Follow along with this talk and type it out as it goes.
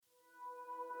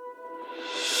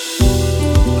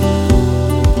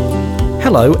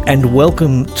Hello and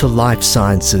welcome to Life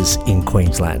Sciences in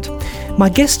Queensland. My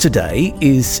guest today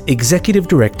is Executive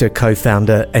Director,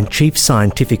 Co-founder and Chief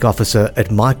Scientific Officer at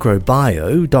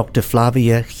Microbio, Dr.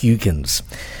 Flavia Hugens.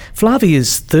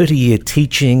 Flavia's 30-year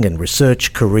teaching and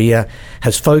research career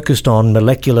has focused on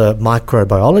molecular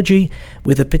microbiology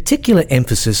with a particular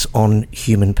emphasis on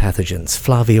human pathogens.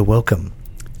 Flavia, welcome.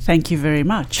 Thank you very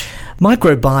much.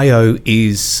 Microbio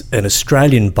is an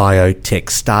Australian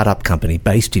biotech startup company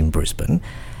based in Brisbane.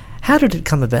 How did it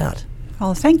come about?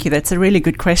 Oh, thank you. That's a really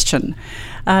good question.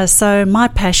 So my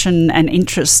passion and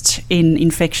interest in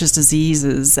infectious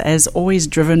diseases has always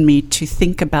driven me to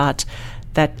think about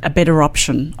a better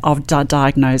option of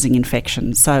diagnosing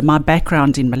infections. So my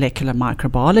background in molecular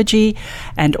microbiology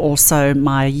and also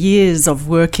my years of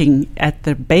working at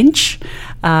the bench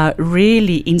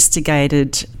really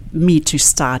instigated me to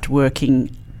start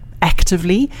working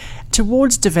actively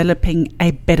towards developing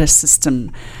a better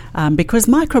system because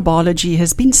microbiology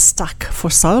has been stuck for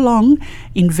so long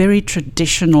in very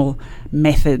traditional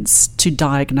methods to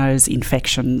diagnose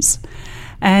infections.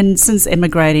 And since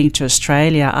emigrating to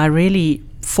Australia, I really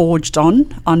forged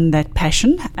on that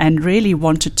passion and really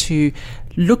wanted to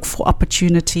look for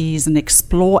opportunities and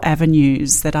explore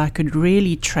avenues that I could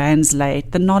really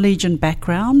translate the knowledge and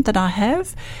background that I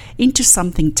have into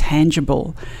something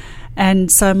tangible.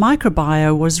 And so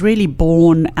Microbio was really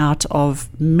born out of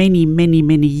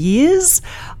many years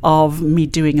of me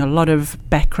doing a lot of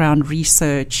background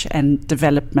research and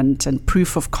development and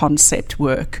proof of concept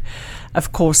work.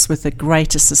 Of course, with the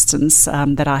great assistance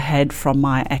that I had from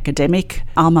my academic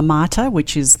alma mater,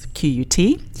 which is QUT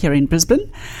here in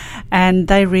Brisbane. And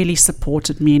they really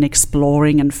supported me in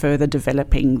exploring and further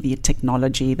developing the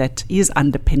technology that is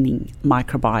underpinning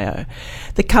Microbio.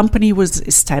 The company was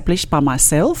established by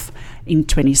myself in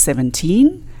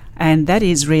 2017, and that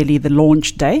is really the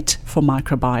launch date for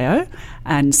Microbio.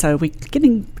 And so we're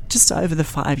getting just over the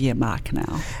 5-year mark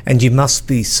now. And you must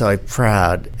be so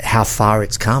proud how far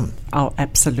it's come. Oh,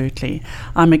 absolutely.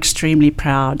 I'm extremely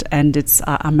proud, and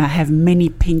I have many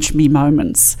pinch me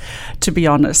moments, to be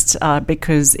honest,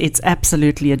 because it's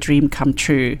absolutely a dream come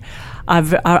true.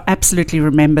 I absolutely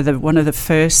remember one of the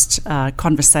first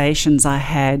conversations I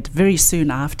had very soon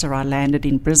after I landed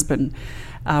in Brisbane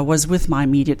was with my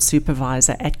immediate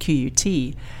supervisor at QUT.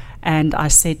 And I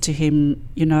said to him,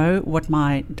 you know, what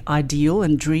my ideal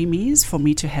and dream is for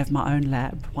me to have my own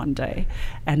lab one day.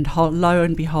 And lo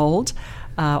and behold,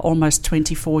 almost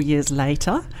 24 years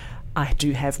later, I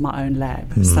do have my own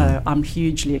lab. So I'm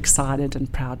hugely excited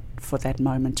and proud for that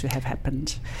moment to have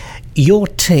happened. Your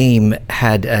team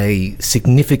had a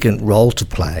significant role to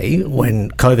play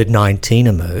when COVID-19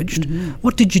 emerged.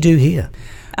 What did you do here?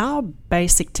 Our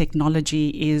basic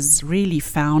technology is really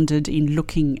founded in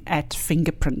looking at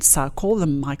fingerprints. I call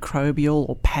them microbial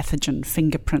or pathogen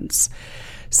fingerprints.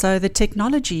 So the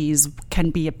technologies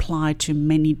can be applied to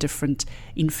many different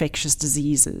infectious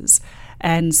diseases.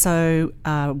 And so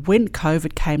when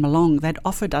COVID came along, that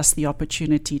offered us the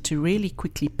opportunity to really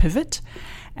quickly pivot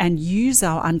and use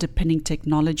our underpinning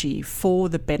technology for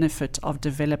the benefit of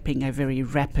developing a very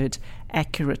rapid,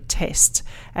 accurate test.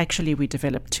 Actually, we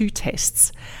developed 2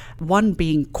 tests, one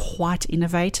being quite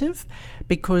innovative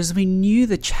because we knew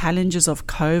the challenges of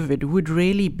COVID would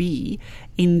really be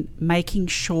in making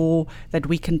sure that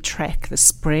we can track the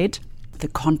spread, the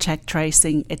contact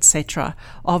tracing, etc.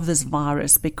 of this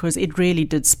virus, because it really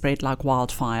did spread like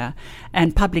wildfire,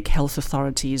 and public health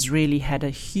authorities really had a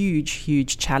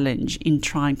huge challenge in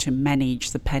trying to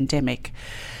manage the pandemic.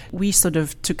 We sort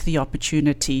of took the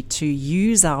opportunity to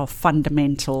use our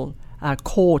fundamental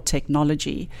core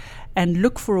technology and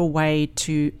look for a way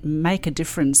to make a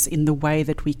difference in the way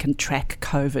that we can track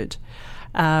COVID,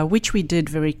 which we did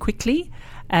very quickly.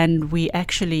 And we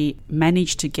actually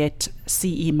managed to get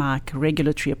CE mark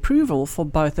regulatory approval for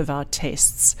both of our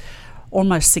tests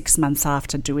almost 6 months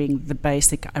after doing the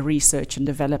basic research and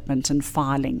development and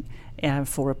filing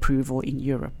for approval in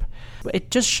Europe. It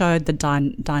just showed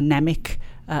the dynamic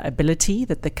ability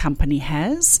that the company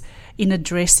has in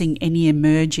addressing any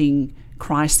emerging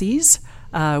crises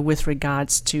with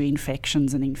regards to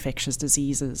infections and infectious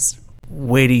diseases.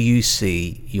 Where do you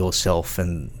see yourself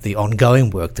and the ongoing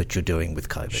work that you're doing with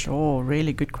COVID? Sure,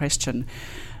 really good question.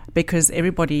 Because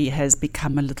everybody has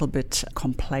become a little bit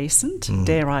complacent,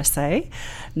 dare I say,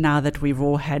 now that we've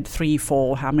all had 3,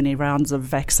 4, how many rounds of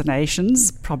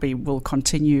vaccinations, probably will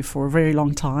continue for a very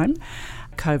long time.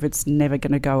 COVID's never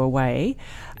going to go away.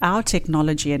 Our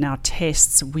technology and our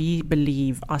tests, we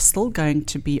believe, are still going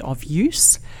to be of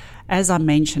use. as I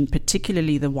mentioned,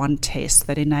 particularly the one test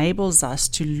that enables us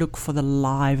to look for the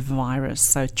live virus,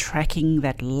 so tracking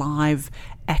that live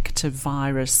active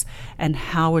virus and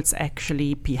how it's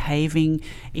actually behaving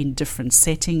in different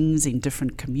settings, in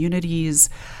different communities.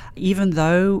 Even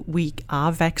though we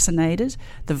are vaccinated,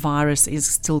 the virus is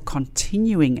still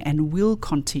continuing and will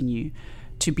continue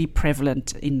to be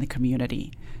prevalent in the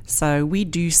community. So we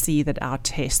do see that our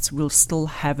tests will still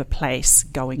have a place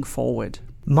going forward.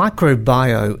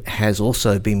 Microbio has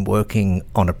also been working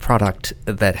on a product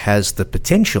that has the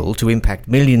potential to impact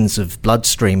millions of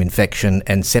bloodstream infection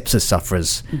and sepsis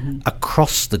sufferers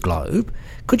across the globe.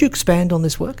 Could you expand on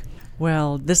this work?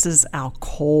 Well, this is our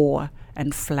core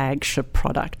and flagship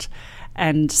product.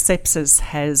 And sepsis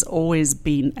has always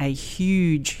been a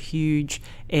huge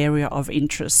area of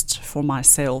interest for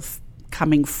myself,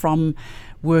 coming from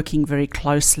working very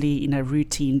closely in a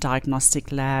routine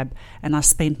diagnostic lab, and I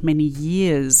spent many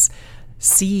years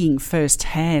seeing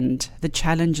firsthand the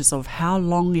challenges of how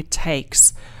long it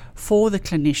takes for the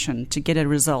clinician to get a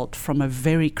result from a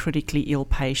very critically ill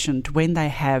patient when they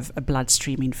have a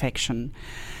bloodstream infection.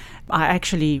 I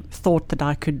actually thought that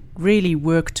I could really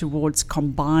work towards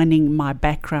combining my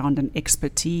background and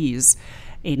expertise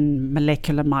in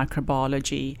molecular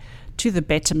microbiology to the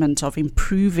betterment of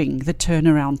improving the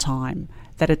turnaround time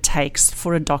that it takes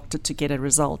for a doctor to get a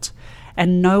result,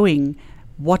 and knowing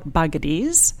what bug it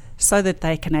is so that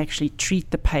they can actually treat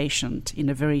the patient in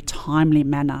a very timely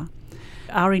manner.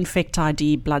 Our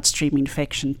InfectID bloodstream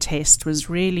infection test was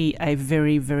really a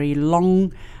very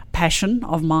long passion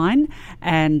of mine,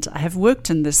 and I have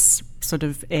worked in this sort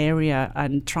of area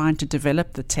and trying to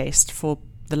develop the test for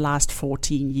the last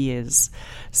 14 years.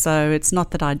 So it's not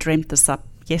that I dreamt this up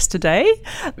yesterday.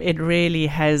 It really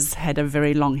has had a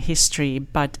very long history,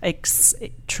 but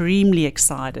extremely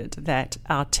excited that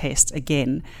our test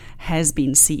again has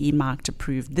been CE marked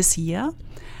approved this year,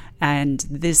 and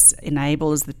this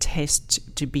enables the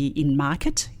test to be in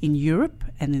market in Europe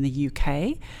and in the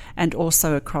UK, and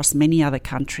also across many other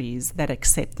countries that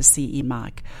accept the CE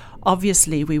mark.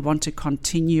 Obviously, we want to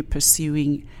continue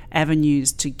pursuing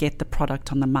avenues to get the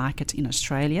product on the market in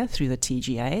Australia through the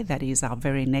TGA. That is our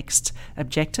very next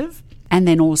objective. And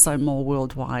then also more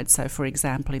worldwide. So, for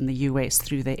example, in the US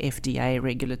through the FDA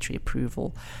regulatory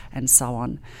approval and so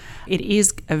on. It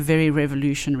is a very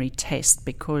revolutionary test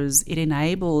because it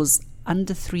enables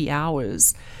under 3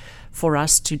 hours for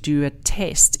us to do a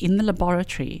test in the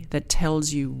laboratory that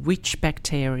tells you which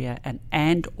bacteria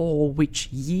and or which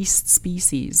yeast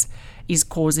species is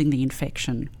causing the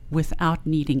infection without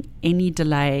needing any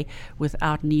delay,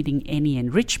 without needing any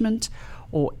enrichment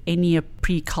or any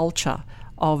pre-culture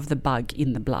of the bug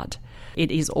in the blood.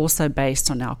 It is also based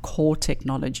on our core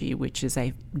technology, which is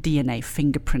a DNA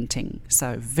fingerprinting,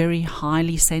 so very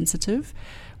highly sensitive.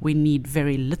 We need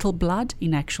very little blood,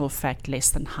 in actual fact less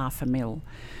than 0.5 ml.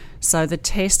 So the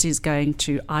test is going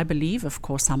to, I believe, of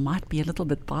course I might be a little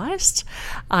bit biased,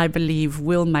 I believe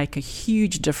will make a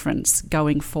huge difference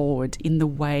going forward in the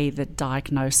way that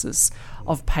diagnosis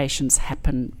of patients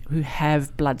happen who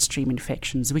have bloodstream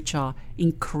infections, which are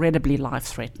incredibly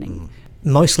life-threatening.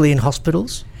 Mostly in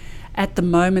hospitals? At the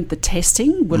moment, the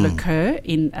testing will occur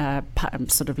in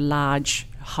sort of large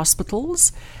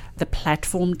hospitals. The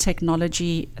platform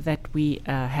technology that we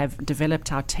have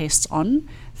developed our tests on,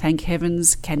 thank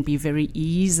heavens, can be very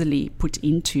easily put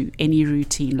into any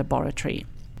routine laboratory.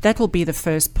 That will be the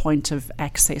first point of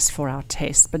access for our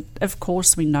tests. But of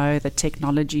course, we know that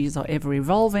technologies are ever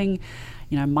evolving.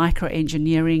 You know,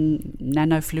 microengineering,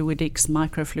 nanofluidics,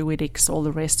 microfluidics, all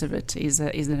the rest of it is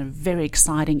a very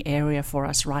exciting area for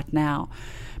us right now,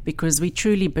 because we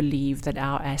truly believe that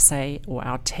our assay or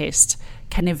our test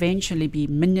can eventually be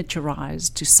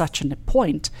miniaturized to such a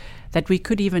point that we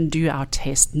could even do our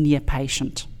test near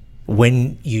patient.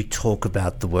 When you talk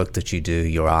about the work that you do,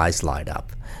 your eyes light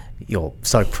up. You're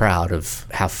so proud of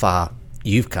how far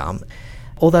you've come.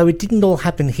 Although it didn't all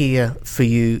happen here for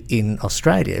you in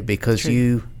Australia, because True.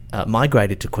 you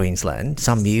migrated to Queensland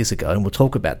some years ago, and we'll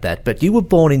talk about that. But you were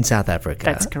born in South Africa.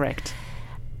 That's correct.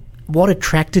 What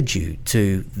attracted you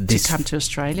to this? To come to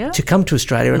Australia? To come to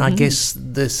Australia, and I guess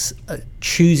this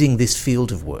choosing this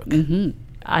field of work.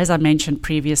 As I mentioned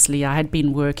previously, I had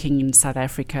been working in South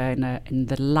Africa in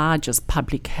the largest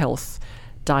public health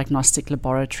diagnostic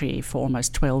laboratory for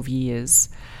almost 12 years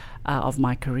of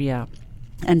my career.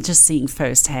 And just seeing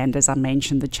firsthand, as I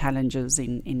mentioned, the challenges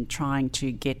in trying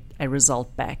to get a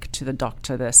result back to the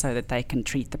doctor there so that they can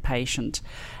treat the patient.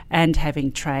 And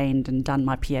having trained and done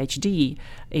my PhD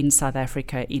in South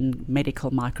Africa in medical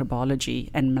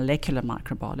microbiology and molecular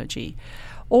microbiology,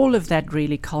 all of that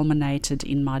really culminated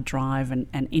in my drive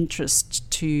and interest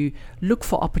to look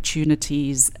for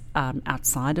opportunities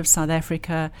outside of South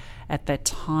Africa. At that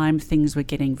time, things were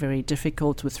getting very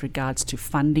difficult with regards to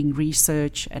funding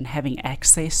research and having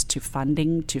access to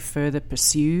funding to further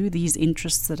pursue these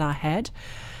interests that I had.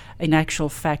 In actual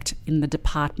fact, in the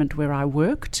department where I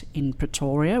worked in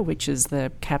Pretoria, which is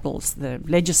the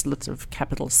legislative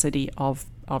capital city of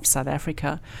South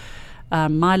Africa,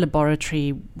 my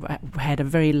laboratory had a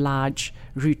very large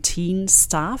routine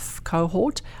staff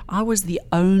cohort. I was the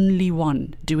only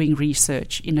one doing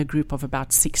research in a group of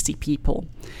about 60 people.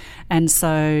 And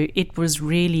so it was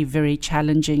really very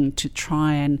challenging to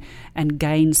try and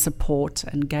gain support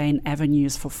and gain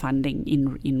avenues for funding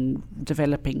in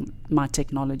developing my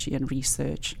technology and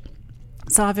research.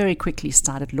 So I very quickly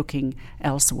started looking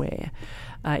elsewhere.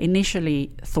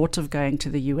 Initially thought of going to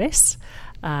the US,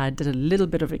 did a little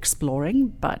bit of exploring,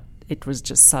 but it was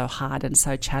just so hard and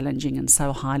so challenging and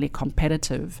so highly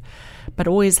competitive. But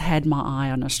always had my eye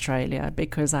on Australia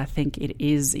because I think it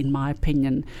is, in my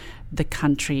opinion, the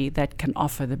country that can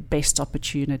offer the best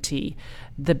opportunity,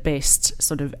 the best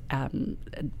sort of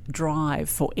drive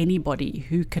for anybody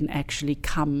who can actually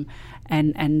come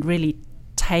and really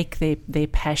take their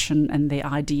passion and their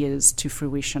ideas to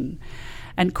fruition.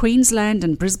 And Queensland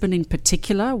and Brisbane in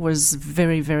particular was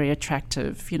very, very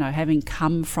attractive. You know, having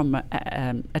come from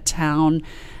a town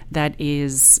that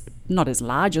is not as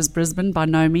large as Brisbane by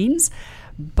no means,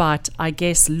 but I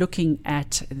guess looking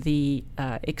at the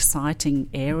exciting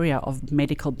area of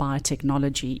medical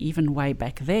biotechnology even way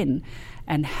back then,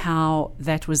 and how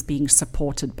that was being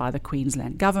supported by the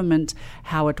Queensland government,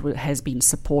 how it has been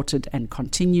supported and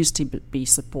continues to be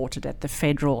supported at the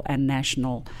federal and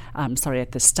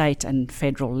at the state and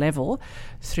federal level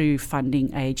through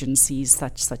funding agencies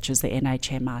such as the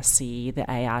NHMRC, the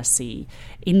ARC,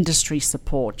 industry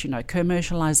support,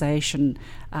 commercialization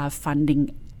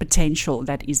funding potential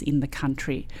that is in the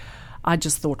country. I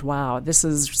just thought, wow, this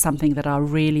is something that I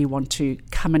really want to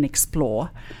come and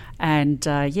explore. And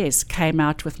came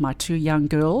out with my 2 young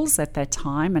girls at that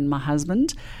time and my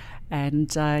husband,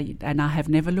 and I have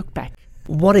never looked back.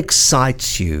 What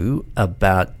excites you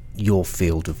about your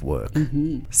field of work?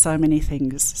 So many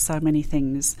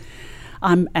things.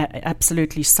 I'm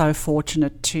absolutely so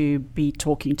fortunate to be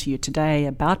talking to you today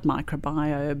about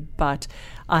microbiome, but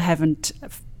I haven't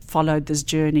followed this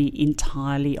journey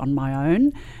entirely on my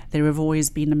own. There have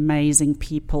always been amazing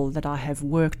people that I have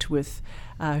worked with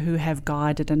who have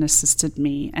guided and assisted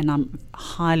me, and I'm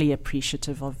highly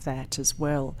appreciative of that as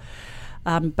well.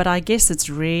 But I guess it's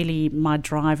really my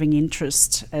driving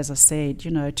interest, as I said,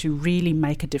 to really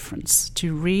make a difference,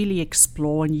 to really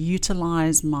explore and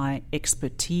utilize my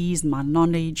expertise, my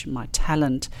knowledge, my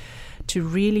talent, to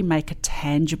really make a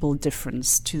tangible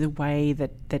difference to the way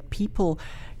that people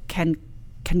can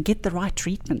get the right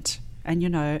treatment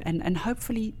and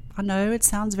hopefully, I know it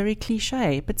sounds very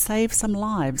cliche, but save some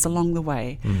lives along the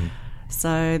way.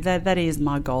 So that is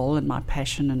my goal and my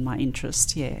passion and my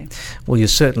interest, yeah. Well, you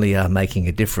certainly are making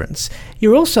a difference.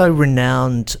 You're also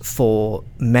renowned for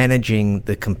managing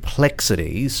the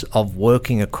complexities of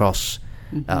working across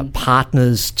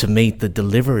partners to meet the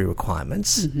delivery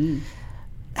requirements.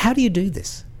 How do you do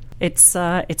this? It's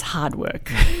hard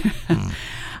work.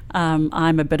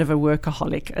 I'm a bit of a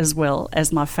workaholic as well,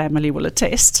 as my family will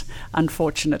attest,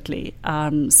 unfortunately.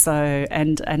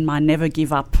 And my never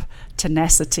give up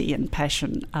tenacity and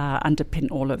passion underpin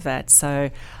all of that. So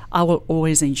I will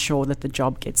always ensure that the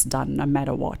job gets done no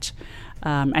matter what.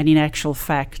 And in actual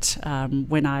fact,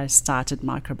 when I started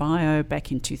microBio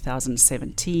back in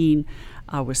 2017,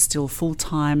 I was still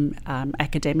full-time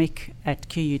academic at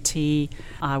QUT.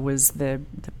 I was the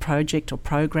project or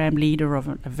program leader of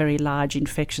a very large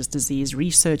infectious disease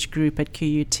research group at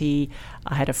QUT.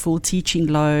 I had a full teaching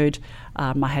load.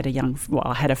 I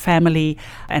had a family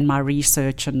and my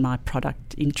research and my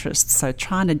product interests. So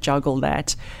trying to juggle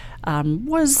that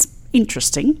was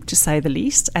interesting, to say the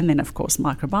least, and then of course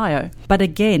microBio. But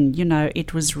again,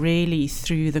 it was really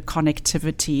through the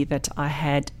connectivity that I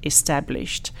had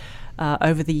established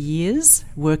over the years,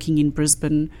 working in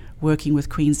Brisbane, working with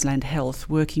Queensland Health,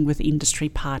 working with industry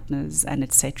partners and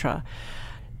etc.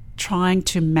 Trying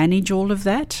to manage all of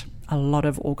that, a lot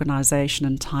of organisation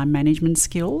and time management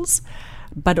skills,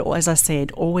 But as I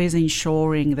said, always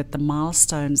ensuring that the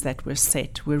milestones that were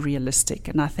set were realistic.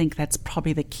 And I think that's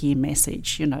probably the key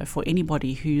message, for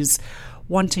anybody who's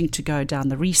wanting to go down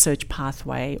the research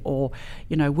pathway or,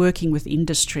 working with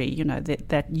industry,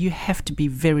 that you have to be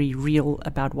very real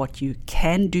about what you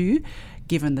can do,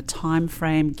 given the time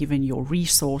frame, given your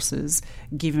resources,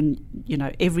 given,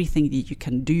 everything that you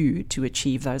can do to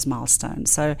achieve those milestones.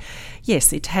 So,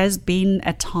 yes, it has been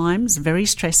at times very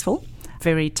stressful,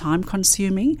 very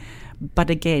time-consuming, but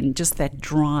again, just that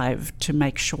drive to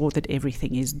make sure that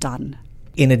everything is done.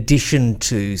 In addition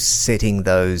to setting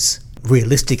those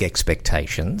realistic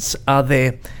expectations, are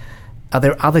there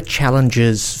other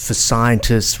challenges for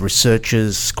scientists,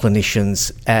 researchers,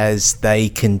 clinicians as they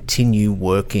continue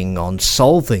working on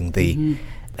solving the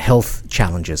health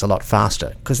challenges a lot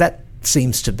faster? Because that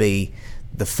seems to be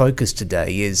the focus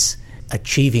today, is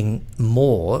achieving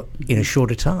more in a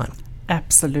shorter time.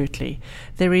 Absolutely.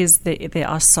 There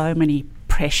are so many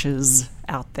pressures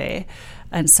out there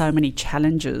and so many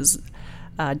challenges.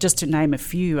 Just to name a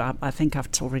few, I think I've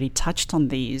already touched on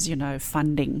these,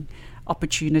 funding,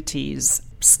 opportunities,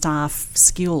 staff,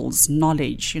 skills,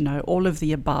 knowledge, all of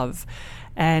the above.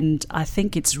 And I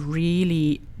think it's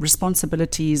really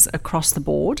responsibilities across the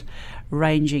board,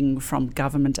 ranging from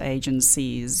government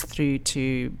agencies through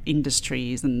to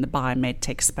industries and the biomed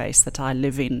tech space that I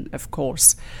live in, of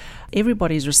course.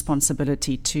 Everybody's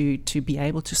responsibility to be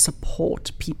able to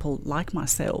support people like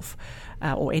myself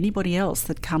or anybody else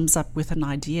that comes up with an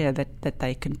idea that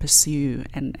they can pursue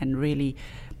and really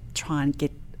try and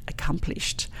get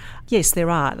accomplished. Yes, there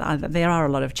are a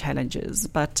lot of challenges,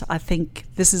 but I think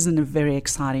this is in a very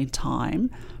exciting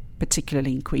time,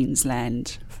 particularly in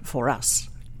Queensland for us.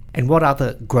 And what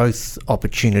other growth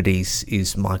opportunities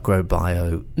is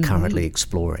Microbio currently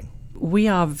exploring? We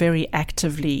are very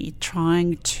actively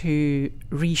trying to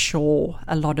reshore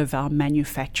a lot of our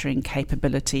manufacturing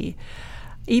capability.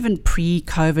 Even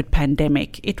pre-COVID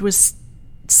pandemic, it was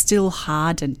still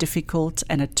hard and difficult,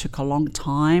 and it took a long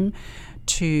time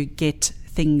to get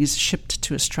things shipped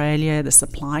to Australia. The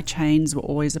supply chains were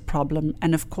always a problem.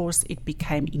 And of course, it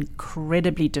became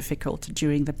incredibly difficult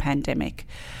during the pandemic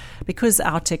because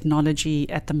our technology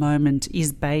at the moment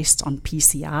is based on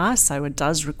PCR. So it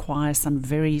does require some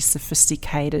very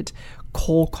sophisticated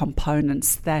core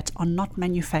components that are not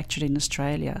manufactured in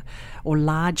Australia or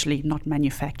largely not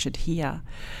manufactured here.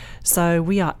 So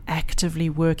we are actively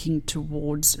working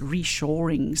towards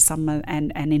reshoring some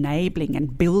and enabling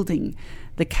and building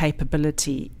the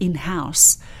capability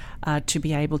in-house to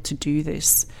be able to do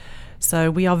this.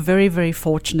 So we are very, very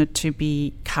fortunate to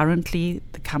be currently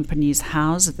the company's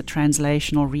housed at the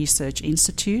Translational Research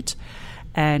Institute.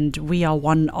 And we are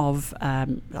one of,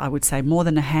 I would say, more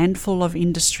than a handful of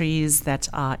industries that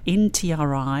are in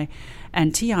TRI.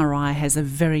 And TRI has a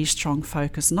very strong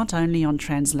focus not only on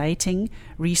translating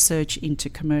research into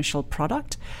commercial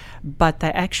product, but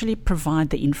they actually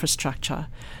provide the infrastructure.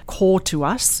 Core to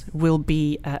us will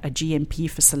be a GMP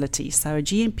facility. So a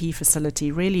GMP facility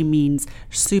really means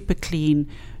super clean,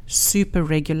 super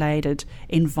regulated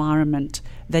environment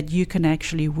that you can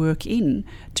actually work in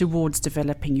towards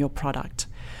developing your product.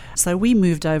 So we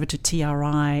moved over to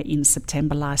TRI in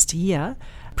September last year.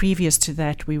 Previous to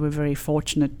that, we were very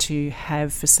fortunate to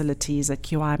have facilities at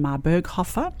QI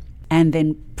Marburghofer. And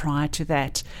then prior to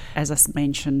that, as I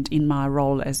mentioned, in my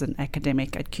role as an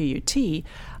academic at QUT,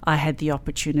 I had the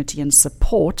opportunity and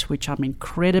support, which I'm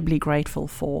incredibly grateful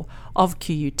for, of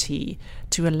QUT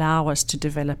to allow us to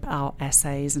develop our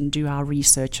assays and do our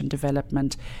research and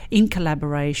development in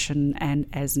collaboration and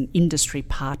as an industry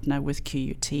partner with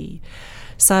QUT.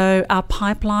 So our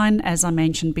pipeline, as I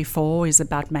mentioned before, is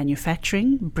about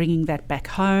manufacturing, bringing that back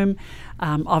home,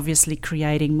 obviously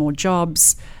creating more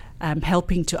jobs,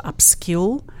 helping to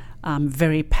upskill.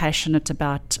 Very passionate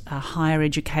about higher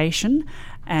education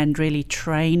and really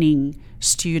training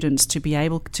students to be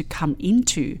able to come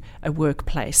into a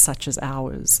workplace such as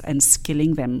ours and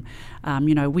skilling them.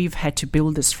 We've had to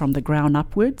build this from the ground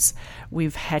upwards.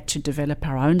 We've had to develop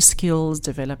our own skills,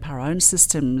 develop our own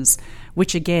systems,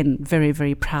 which again, very,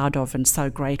 very proud of and so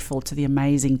grateful to the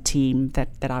amazing team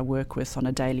that I work with on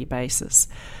a daily basis.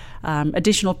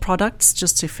 Additional products,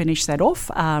 just to finish that off,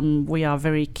 we are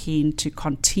very keen to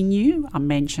continue. I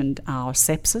mentioned our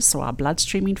sepsis or our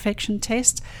bloodstream infection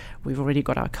test. We've already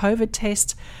got our COVID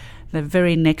test. The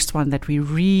very next one that we're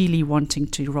really wanting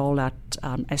to roll out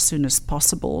as soon as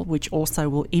possible, which also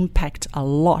will impact a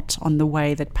lot on the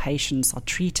way that patients are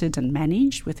treated and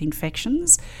managed with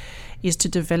infections, is to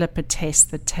develop a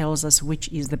test that tells us which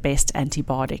is the best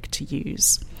antibiotic to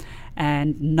use.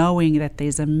 And knowing that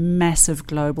there's a massive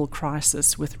global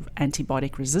crisis with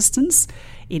antibiotic resistance,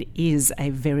 it is a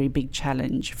very big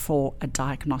challenge for a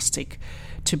diagnostic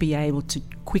to be able to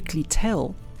quickly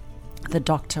tell the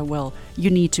doctor, well, you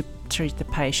need to treat the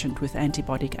patient with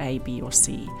antibiotic A, B, or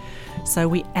C. So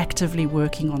we're actively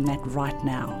working on that right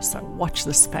now. So watch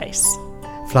the space.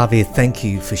 Flavia, thank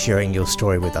you for sharing your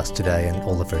story with us today, and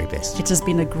all the very best. It has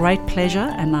been a great pleasure,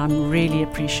 and I really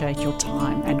appreciate your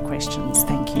time and questions.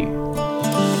 Thank you.